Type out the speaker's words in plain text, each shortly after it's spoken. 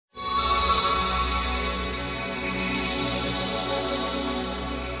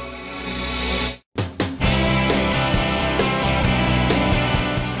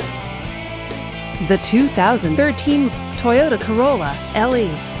the 2013 Toyota Corolla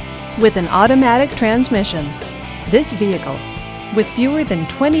LE. With an automatic transmission, this vehicle, with fewer than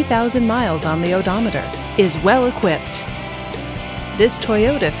 20,000 miles on the odometer, is well equipped. This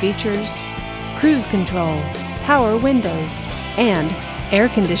Toyota features cruise control, power windows, and air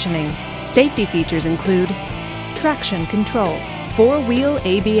conditioning. Safety features include traction control, four-wheel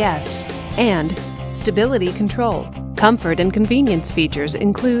ABS, and stability control. Comfort and convenience features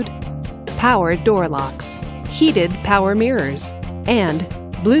include power door locks, heated power mirrors, and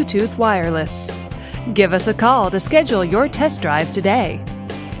Bluetooth wireless. Give us a call to schedule your test drive today.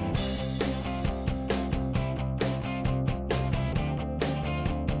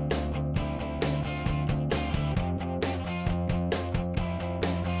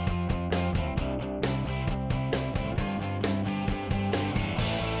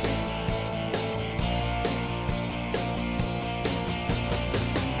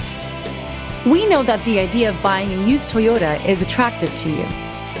 We know that the idea of buying a used Toyota is attractive to you.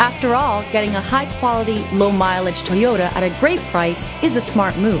 After all, getting a high-quality, low-mileage Toyota at a great price is a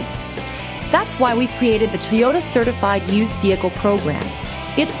smart move. That's why we've created the Toyota Certified Used Vehicle Program.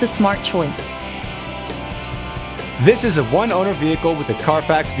 It's the smart choice. This is a one-owner vehicle with a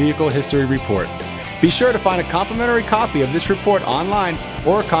Carfax Vehicle History Report. Be sure to find a complimentary copy of this report online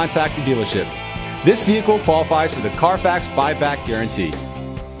or contact the dealership. This vehicle qualifies for the Carfax Buyback Guarantee.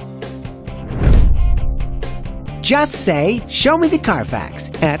 Just say, "Show me the Carfax"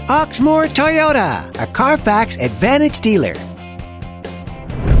 at Oxmoor Toyota, a Carfax Advantage dealer.